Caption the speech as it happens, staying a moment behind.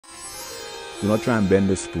Do not try and bend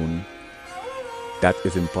the spoon. That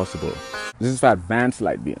is impossible. This is for advanced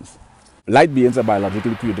light beings. Light beings are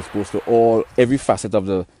biologically predisposed to every facet of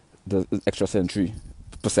the extrasensory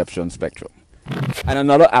perception spectrum. And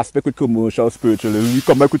another aspect with commercial spiritualism, we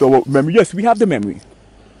come back with our memory. Yes, we have the memory.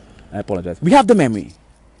 I apologize. We have the memory.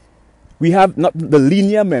 We have not the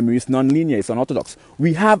linear memories, non-linear, it's unorthodox.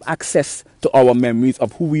 We have access to our memories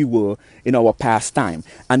of who we were in our past time.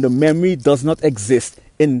 And the memory does not exist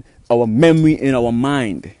in our memory in our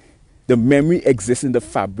mind. The memory exists in the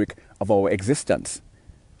fabric of our existence.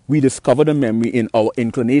 We discover the memory in our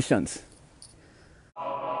inclinations.